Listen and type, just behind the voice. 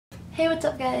Hey, what's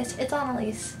up guys? It's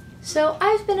Annalise. So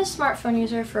I've been a smartphone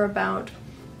user for about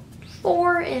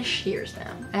 4-ish years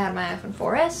now. I had my iPhone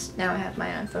 4S, now I have my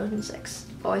iPhone 6.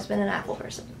 I've always been an Apple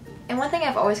person. And one thing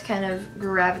I've always kind of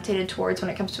gravitated towards when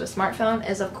it comes to a smartphone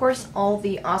is, of course, all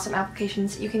the awesome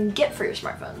applications you can get for your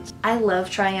smartphones. I love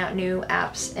trying out new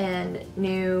apps and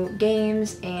new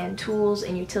games and tools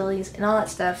and utilities and all that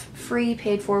stuff, free,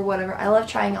 paid for, whatever. I love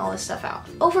trying all this stuff out.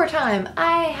 Over time,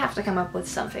 I have to come up with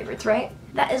some favorites, right?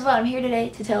 That is what I'm here today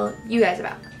to tell you guys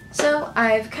about. So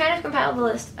I've kind of compiled a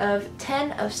list of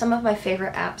 10 of some of my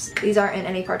favorite apps. These aren't in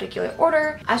any particular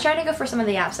order. I was trying to go for some of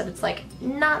the apps that it's like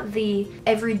not the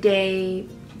everyday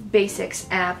basics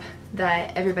app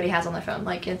that everybody has on their phone,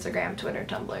 like Instagram, Twitter,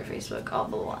 Tumblr, Facebook, all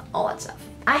blah, blah, blah, all that stuff.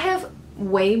 I have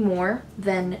way more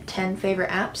than 10 favorite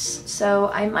apps,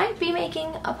 so I might be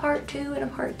making a part 2 and a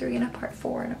part 3 and a part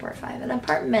 4 and a part 5 and a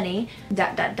part many, ...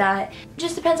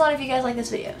 Just depends on if you guys like this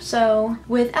video. So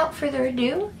without further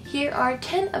ado, here are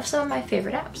 10 of some of my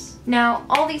favorite apps. Now,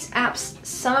 all these apps,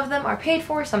 some of them are paid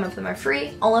for, some of them are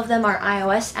free. All of them are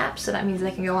iOS apps, so that means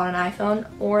they can go on an iPhone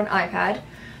or an iPad.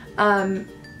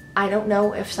 I don't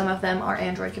know if some of them are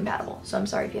Android compatible, so I'm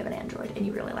sorry if you have an Android and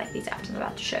you really like these apps I'm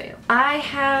about to show you. I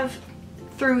have,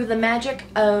 through the magic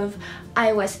of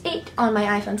iOS 8 on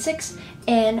my iPhone 6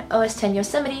 and OS 10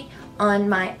 Yosemite on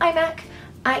my iMac,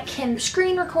 I can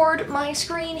screen record my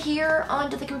screen here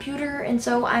onto the computer, and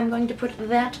so I'm going to put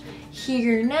that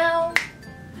here now.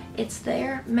 It's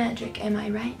their magic, am I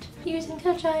right? Using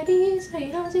Touch ID so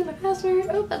you don't see my password.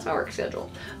 Oh, that's my work schedule.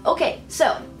 Okay,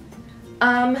 so,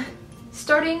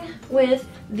 starting with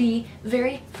the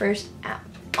very first app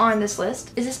on this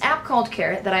list is this app called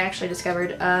Carrot that I actually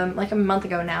discovered like a month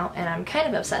ago now, and I'm kind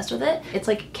of obsessed with it. It's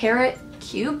like Carrot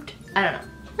cubed? I don't know.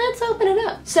 Let's open it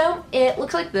up. So it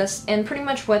looks like this, and pretty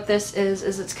much what this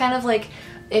is it's kind of like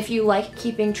if you like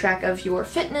keeping track of your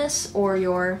fitness, or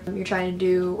you're trying to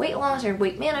do weight loss or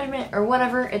weight management or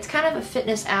whatever. It's kind of a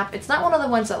fitness app. It's not one of the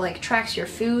ones that like tracks your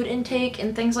food intake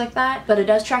and things like that, but it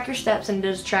does track your steps and it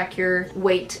does track your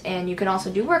weight, and you can also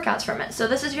do workouts from it. So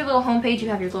this is your little homepage. You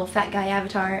have your little fat guy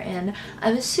avatar, and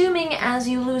I'm assuming as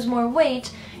you lose more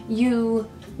weight, you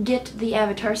get the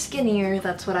avatar skinnier.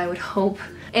 That's what I would hope.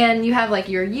 And you have like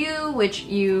your you, which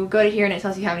you go to here and it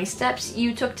tells you how many steps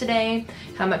you took today,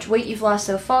 how much weight you've lost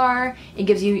so far. It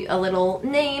gives you a little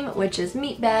name, which is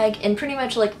Meatbag, and pretty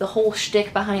much like the whole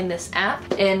shtick behind this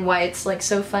app and why it's like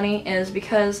so funny is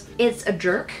because it's a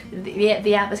jerk.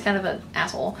 The app is kind of an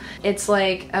asshole. It's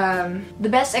like, the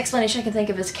best explanation I can think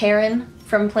of is Karen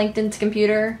from Plankton's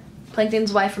computer.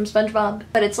 Plankton's wife from SpongeBob,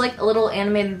 but it's like a little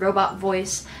animated robot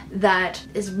voice that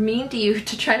is mean to you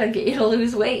to try to get you to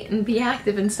lose weight and be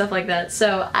active and stuff like that.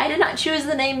 So I did not choose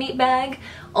the name Meatbag.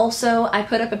 Also, I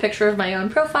put up a picture of my own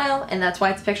profile, and that's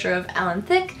why it's a picture of Alan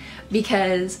Thicke,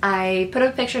 because I put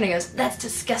up a picture and it goes, "That's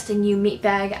disgusting, you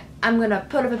meatbag. I'm gonna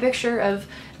put up a picture of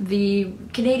the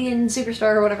Canadian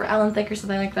superstar or whatever, Alan Thicke or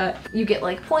something like that." You get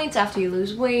like points after you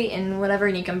lose weight and whatever,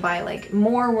 and you can buy like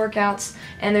more workouts.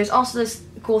 And there's also this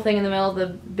cool thing in the middle, the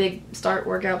big start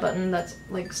workout button that's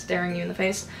like staring you in the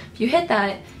face. If you hit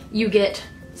that, you get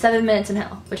 7 minutes in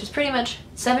hell, which is pretty much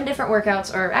 7 different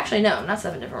workouts, or actually no, not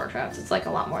 7 different workouts, it's like a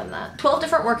lot more than that. 12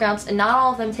 different workouts, and not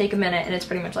all of them take a minute, and it's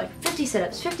pretty much like 50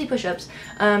 sit-ups, 50 push-ups,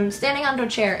 standing onto a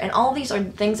chair, and all these are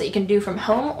things that you can do from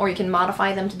home, or you can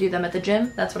modify them to do them at the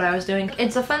gym. That's what I was doing.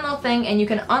 It's a fun little thing, and you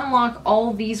can unlock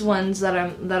all these ones that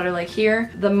are like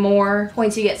here. The more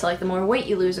points you get, so like the more weight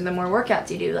you lose and the more workouts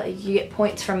you do, like you get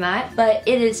points from that. But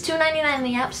it is $2.99 in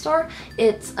the App Store.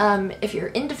 It's, if you're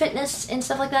into fitness and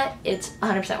stuff like that, it's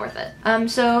 100% worth it.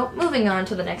 So moving on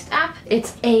to the next app.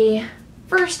 It's a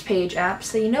first page app,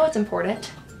 so you know it's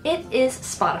important. It is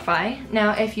Spotify.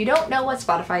 Now, if you don't know what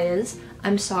Spotify is,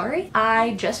 I'm sorry.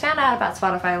 I just found out about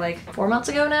Spotify like 4 months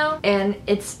ago now, and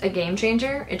it's a game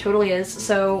changer. It totally is.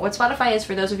 So what Spotify is,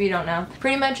 for those of you who don't know,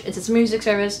 pretty much it's a music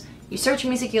service. You search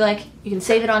music you like, you can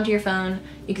save it onto your phone,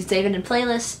 you can save it in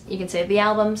playlists, you can save the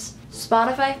albums.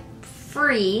 Spotify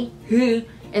free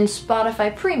and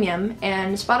Spotify Premium,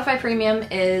 and Spotify Premium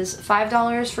is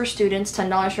 $5 for students,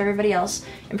 $10 for everybody else,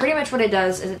 and pretty much what it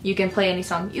does is you can play any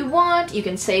song you want, you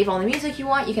can save all the music you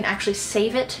want, you can actually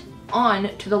save it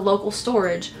on to the local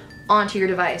storage onto your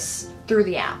device through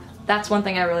the app. That's one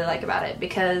thing I really like about it,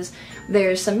 because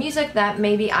there's some music that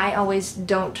maybe I always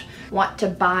don't want to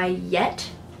buy yet,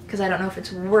 because I don't know if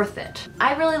it's worth it.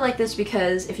 I really like this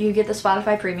because if you get the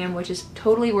Spotify Premium, which is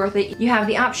totally worth it, you have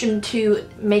the option to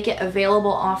make it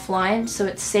available offline, so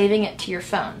it's saving it to your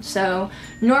phone. So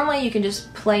normally you can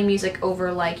just play music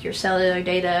over like your cellular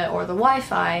data or the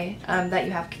Wi-Fi that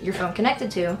you have your phone connected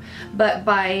to, but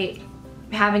by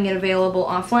having it available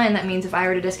offline, that means if I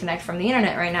were to disconnect from the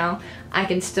internet right now, I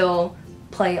can still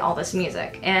play all this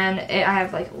music. And I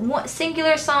have like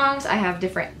singular songs, I have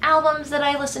different albums that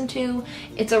I listen to.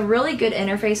 It's a really good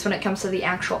interface when it comes to the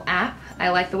actual app. I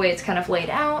like the way it's kind of laid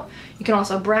out. You can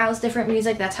also browse different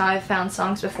music. That's how I've found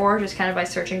songs before, just kind of by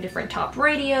searching different top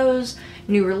radios,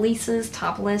 new releases,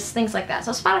 top lists, things like that.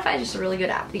 So Spotify is just a really good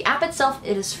app. The app itself,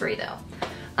 it is free though.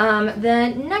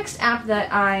 The next app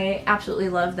that I absolutely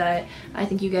love that I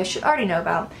think you guys should already know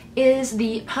about is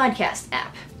the podcast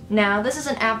app. Now, this is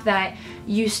an app that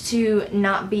used to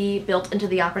not be built into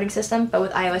the operating system, but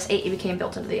with iOS 8 it became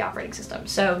built into the operating system.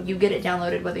 So you get it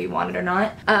downloaded whether you want it or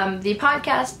not. The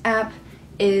podcast app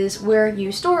is where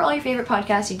you store all your favorite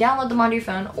podcasts, you download them onto your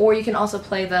phone, or you can also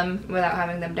play them without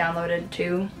having them downloaded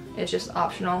too. It's just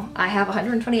optional. I have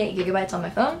 128 gigabytes on my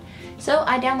phone, so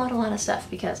I download a lot of stuff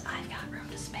because I've got room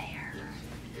to spare.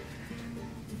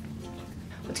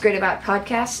 What's great about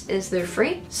podcasts is they're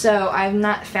free, so I've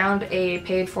not found a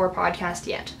paid for podcast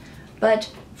yet.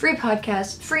 But free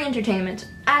podcasts, free entertainment,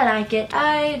 I like it.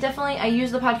 I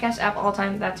use the podcast app all the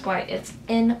time, that's why it's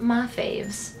in my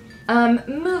faves.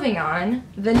 Moving on,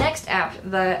 the next app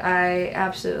that I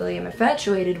absolutely am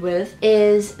infatuated with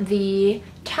is the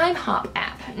TimeHop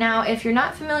app. Now, if you're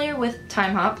not familiar with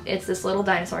TimeHop, it's this little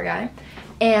dinosaur guy,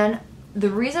 and the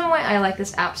reason why I like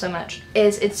this app so much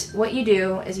is it's what you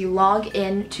do is you log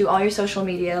in to all your social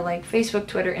media like Facebook,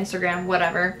 Twitter, Instagram,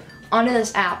 whatever, onto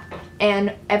this app,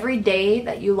 and every day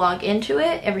that you log into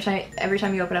it, every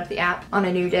time you open up the app on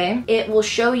a new day, it will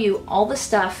show you all the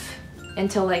stuff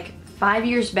until like 5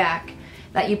 years back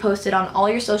that you posted on all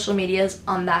your social medias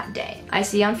on that day. I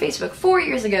see on Facebook 4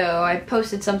 years ago I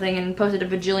posted something and posted a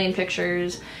bajillion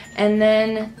pictures, and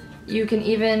then you can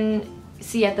even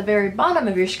see at the very bottom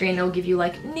of your screen it'll give you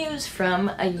like news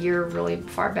from a year really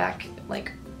far back,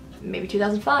 like maybe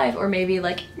 2005 or maybe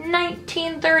like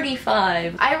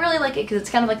 1935. I really like it because it's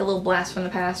kind of like a little blast from the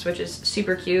past, which is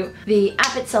super cute. The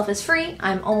app itself is free.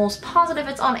 I'm almost positive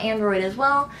it's on Android as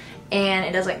well, and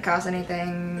it doesn't cost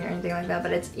anything or anything like that,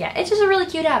 but it's just a really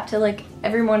cute app to like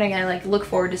every morning I like look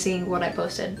forward to seeing what I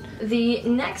posted. The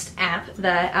next app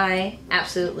that I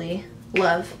absolutely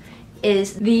love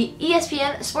is the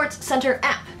ESPN Sports Center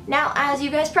app. Now, as you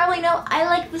guys probably know, I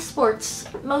like the sports,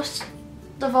 most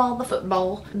of all the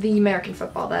football, the American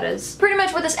football that is. Pretty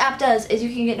much what this app does is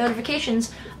you can get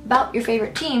notifications about your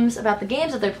favorite teams, about the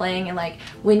games that they're playing, and like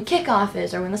when kickoff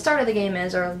is or when the start of the game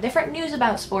is, or different news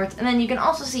about sports. And then you can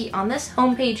also see on this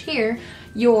homepage here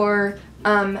your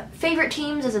favorite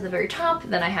teams is at the very top.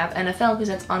 Then I have NFL because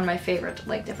that's on my favorite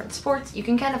like different sports. You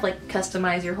can kind of like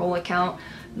customize your whole account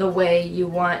the way you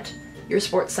want your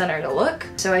sports center to look.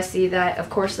 So I see that of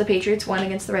course the Patriots won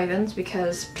against the Ravens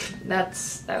because that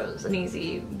was an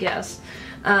easy guess.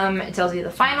 It tells you the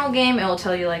final game. It will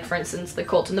tell you, like, for instance, the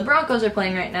Colts and the Broncos are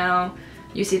playing right now.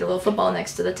 You see the little football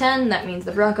next to the 10, that means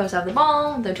the Broncos have the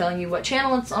ball. They're telling you what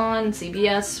channel it's on,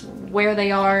 CBS, where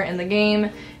they are in the game,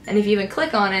 and if you even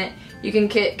click on it, you can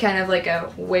get kind of like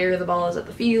a where the ball is at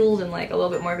the field and like a little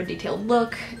bit more of a detailed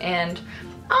look and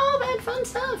all that fun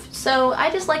stuff. So I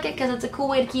just like it because it's a cool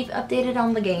way to keep updated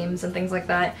on the games and things like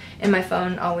that. And my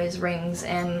phone always rings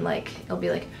and like it'll be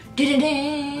like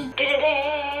da-da-da,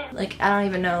 da-da-da. Like I don't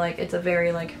even know, like it's a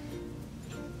very like.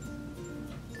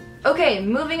 Okay,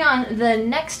 moving on. The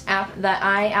next app that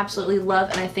I absolutely love,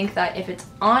 and I think that if it's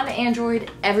on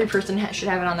Android, every person should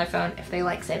have it on their phone if they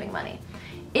like saving money.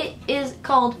 It is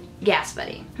called Gas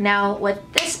Buddy. Now,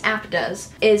 what this app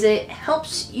does is it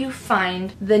helps you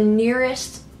find the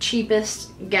nearest,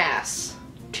 cheapest gas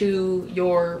to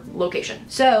your location.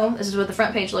 So this is what the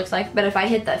front page looks like, but if I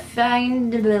hit the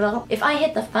find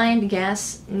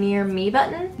gas near me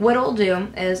button, what it'll do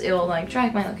is it will like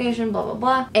track my location, blah blah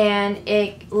blah, and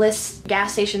it lists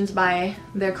gas stations by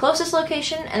their closest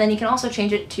location, and then you can also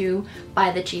change it to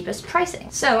by the cheapest pricing.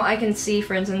 So I can see,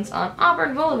 for instance, on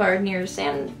Auburn Boulevard near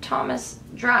San Thomas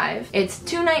Drive, it's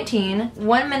 $2.19.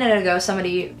 1 minute ago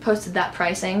somebody posted that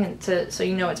pricing so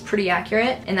you know it's pretty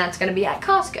accurate, and that's going to be at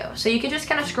Costco. So you can just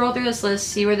kind of scroll through this list,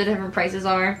 see where the different prices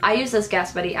are. I use this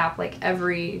Gas Buddy app like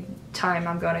every time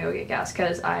I'm going to go get gas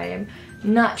because I am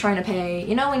not trying to pay,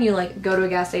 you know when you like go to a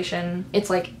gas station, it's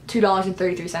like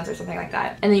 $2.33 or something like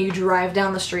that, and then you drive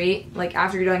down the street like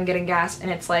after you're done getting gas and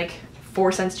it's like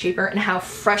 4 cents cheaper, and how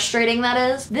frustrating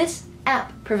that is. This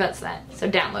app prevents that,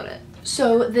 so download it.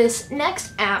 So this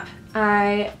next app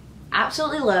I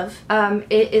absolutely love.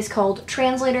 It is called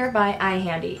Translator by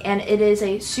iHandy, and it is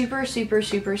a super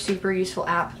useful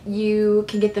app. You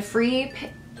can get the free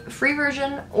free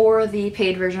version or the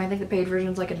paid version. I think the paid version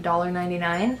is like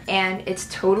 $1.99 and it's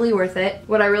totally worth it.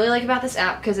 What I really like about this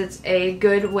app, because it's a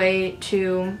good way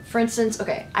to, for instance,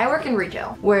 okay, I work in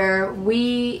retail where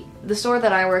the store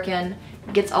that I work in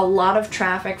gets a lot of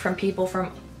traffic from people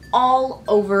from all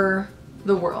over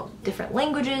the world, different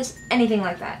languages, anything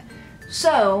like that.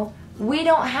 So we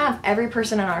don't have every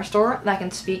person in our store that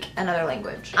can speak another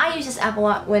language. I use this app a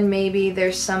lot when maybe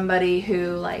there's somebody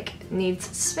who like needs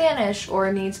Spanish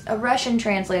or needs a Russian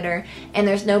translator and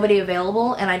there's nobody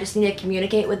available and I just need to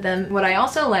communicate with them. What I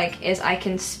also like is I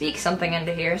can speak something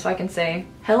into here, so I can say,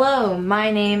 hello, my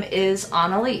name is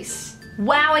Annalise.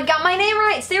 Wow, I got my name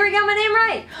right! Siri got my name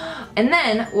right! And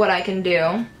then what I can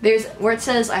do, there's where it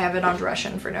says, I have it on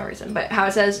Russian for no reason, but how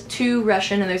it says to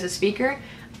Russian and there's a speaker,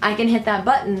 I can hit that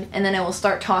button and then it will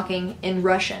start talking in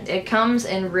Russian. It comes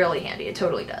in really handy, it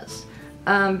totally does.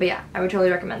 But yeah, I would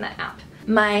totally recommend that app.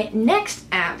 My next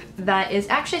app that is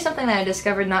actually something that I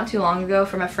discovered not too long ago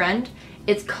from a friend,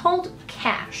 it's called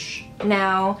Cash.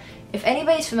 Now, if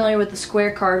anybody's familiar with the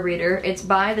Square card reader, it's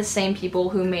by the same people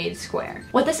who made Square.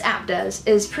 What this app does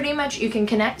is pretty much you can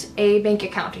connect a bank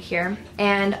account to here,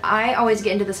 and I always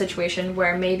get into the situation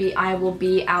where maybe I will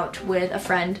be out with a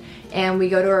friend and we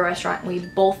go to a restaurant and we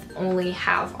both only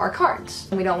have our cards.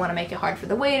 And we don't want to make it hard for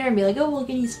the waiter and be like, oh, well,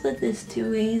 can you split this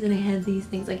 2 ways and I had these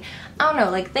things, like, I don't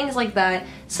know, like things like that.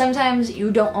 Sometimes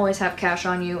you don't always have cash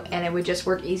on you and it would just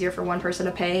work easier for one person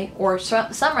to pay, or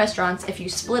some restaurants, if you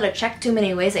split a check too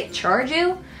many ways, they charge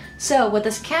you. So what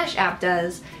this Cash app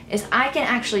does is I can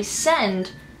actually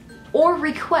send or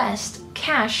request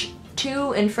cash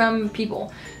to and from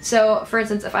people. So for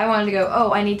instance, if I wanted to go,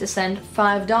 oh, I need to send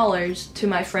 $5 to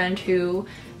my friend who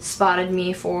spotted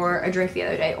me for a drink the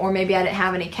other day, or maybe I didn't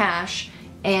have any cash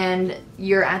and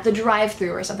you're at the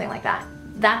drive-thru or something like that.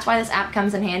 That's why this app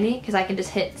comes in handy, because I can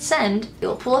just hit send.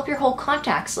 It'll pull up your whole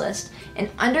contacts list, and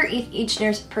under each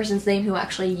person's name who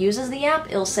actually uses the app,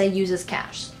 it'll say uses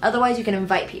Cash. Otherwise, you can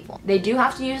invite people. They do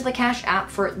have to use the Cash app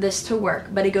for this to work,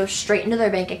 but it goes straight into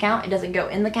their bank account. It doesn't go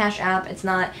in the Cash app. It's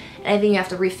not anything you have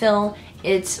to refill.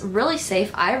 It's really safe.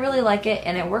 I really like it,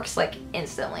 and it works like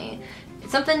instantly.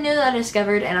 It's something new that I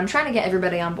discovered, and I'm trying to get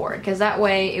everybody on board, because that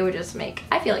way it would just make,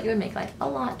 I feel like it would make life a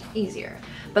lot easier.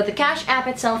 But the Cash app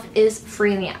itself is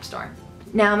free in the App Store.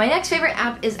 Now, my next favorite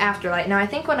app is Afterlight. Now, I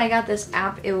think when I got this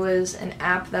app, it was an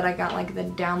app that I got like the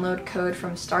download code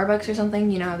from Starbucks or something.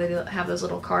 You know, they have those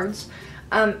little cards.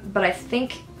 But I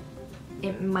think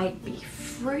it might be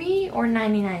free or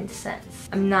 99 cents.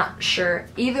 I'm not sure.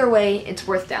 Either way, it's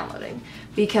worth downloading.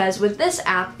 Because with this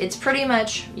app, it's pretty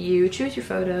much you choose your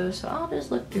photos. So I'll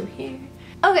just look through here.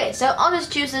 Okay, so I'll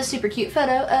just choose this super cute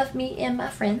photo of me and my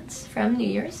friends from New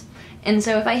Year's. And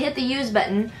so if I hit the use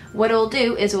button, what it'll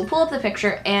do is it'll pull up the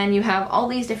picture and you have all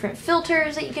these different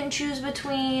filters that you can choose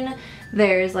between.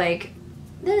 There's like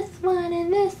this one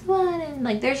and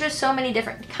like there's just so many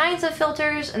different kinds of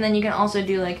filters, and then you can also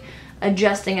do like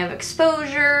adjusting of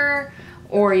exposure,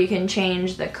 or you can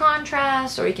change the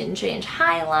contrast, or you can change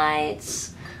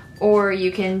highlights, or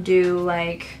you can do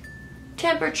like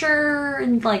temperature,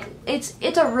 and like it's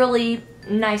a really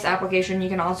nice application. You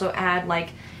can also add like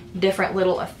different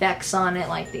little effects on it,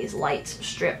 like these light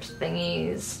strips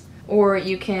thingies, or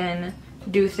you can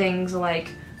do things like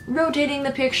rotating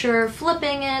the picture,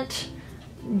 flipping it,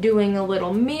 doing a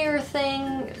little mirror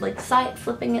thing, like side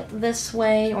flipping it this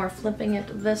way or flipping it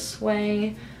this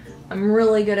way. I'm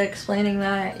really good at explaining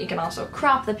that. You can also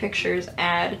crop the pictures,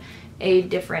 add a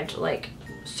different like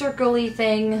circle-y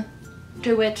thing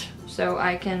to it, so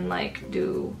I can like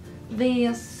do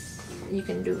this. You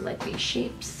can do like these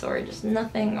shapes or just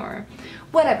nothing or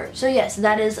whatever. So yes,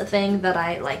 that is a thing that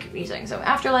I like using. So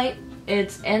Afterlight,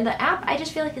 and the app, I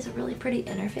just feel like it's a really pretty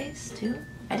interface too.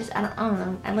 I don't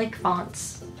know. I like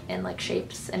fonts and like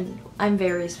shapes, and I'm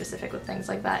very specific with things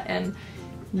like that, and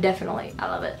definitely I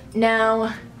love it.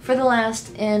 Now for the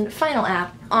last and final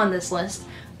app on this list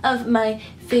of my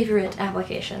favorite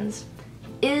applications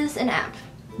is an app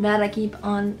that I keep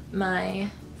on my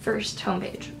first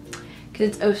homepage, because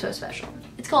it's oh so special.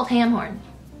 It's called Hamhorn.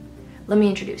 Let me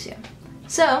introduce you.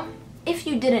 So, if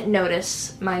you didn't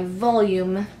notice my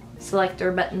volume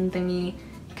selector button thingy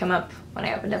come up when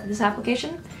I opened up this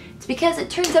application, it's because it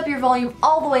turns up your volume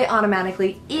all the way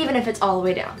automatically, even if it's all the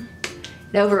way down.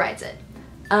 It overrides it.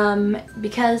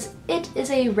 Because it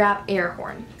is a rap air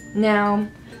horn. Now,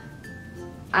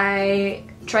 I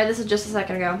tried this just a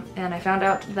second ago, and I found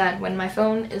out that when my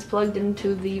phone is plugged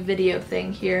into the video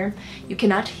thing here, you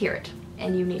cannot hear it,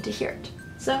 and you need to hear it.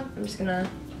 So I'm just gonna,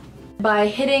 by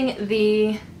hitting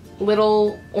the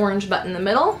little orange button in the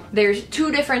middle, there's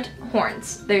two different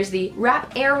horns. There's the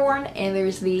rap air horn and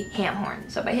there's the ham horn.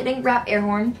 So by hitting rap air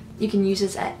horn, you can use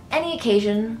this at any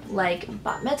occasion like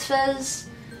bat mitzvahs,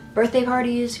 birthday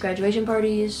parties, graduation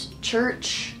parties,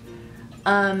 church,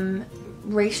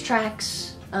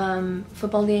 racetracks,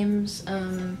 football games,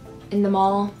 in the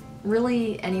mall,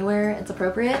 really anywhere it's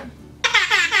appropriate.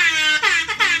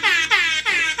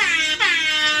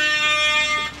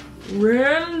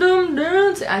 Random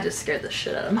dance. I just scared the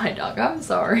shit out of my dog, I'm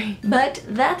sorry. But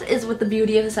that is what the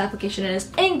beauty of this application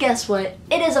is. And guess what?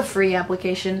 It is a free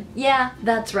application. Yeah,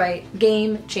 that's right.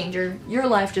 Game changer. Your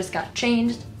life just got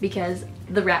changed because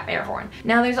the rap air horn.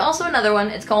 Now there's also another one,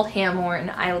 it's called ham horn.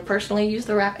 I personally use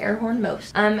the rap air horn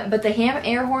most. But the ham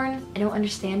air horn, I don't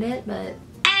understand it, but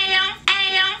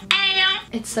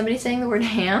it's somebody saying the word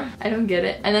ham. I don't get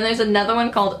it. And then there's another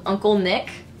one called Uncle Nick.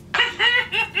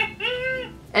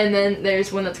 And then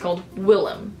there's one that's called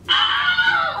Willem.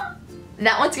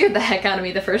 That one scared the heck out of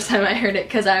me the first time I heard it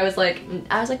because I was like,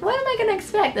 what am I gonna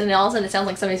expect? And then all of a sudden it sounds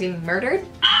like somebody's getting murdered.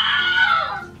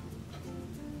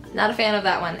 Not a fan of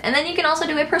that one. And then you can also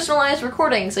do a personalized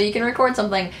recording, so you can record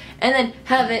something and then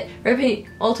have it repeat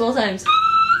multiple times.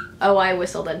 Oh, I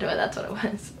whistled into it, that's what it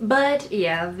was. But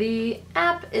yeah, the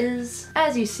app is,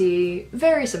 as you see,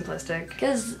 very simplistic.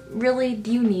 Because really,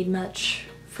 do you need much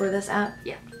for this app?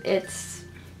 Yeah, it's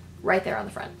right there on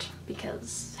the front,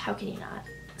 because how can you not?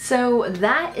 So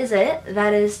that is it.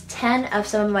 That is 10 of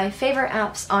some of my favorite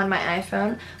apps on my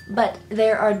iPhone, but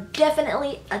there are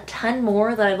definitely a ton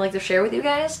more that I'd like to share with you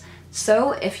guys.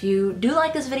 So if you do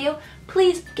like this video,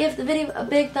 please give the video a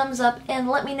big thumbs up and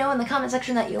let me know in the comment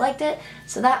section that you liked it,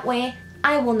 so that way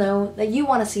I will know that you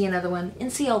want to see another one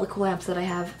and see all the cool apps that I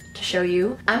have to show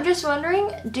you. I'm just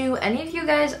wondering, do any of you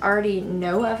guys already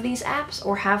know of these apps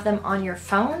or have them on your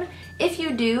phone? If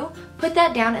you do, put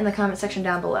that down in the comment section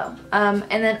down below. And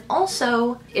then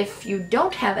also, if you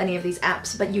don't have any of these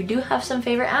apps, but you do have some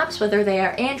favorite apps, whether they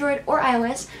are Android or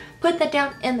iOS, put that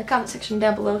down in the comment section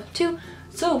down below too.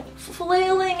 So,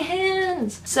 flailing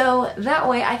hands! So that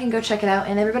way I can go check it out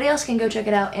and everybody else can go check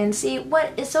it out and see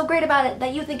what is so great about it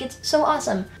that you think it's so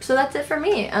awesome. So that's it for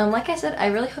me. Like I said, I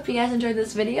really hope you guys enjoyed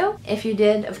this video. If you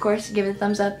did, of course, give it a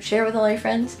thumbs up, share it with all your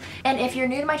friends. And if you're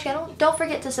new to my channel, don't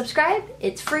forget to subscribe.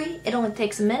 It's free, it only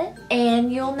takes a minute,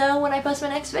 and you'll know when I post my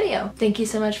next video. Thank you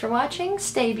so much for watching,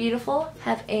 stay beautiful,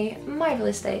 have a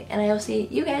marvelous day, and I will see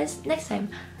you guys next time.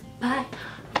 Bye!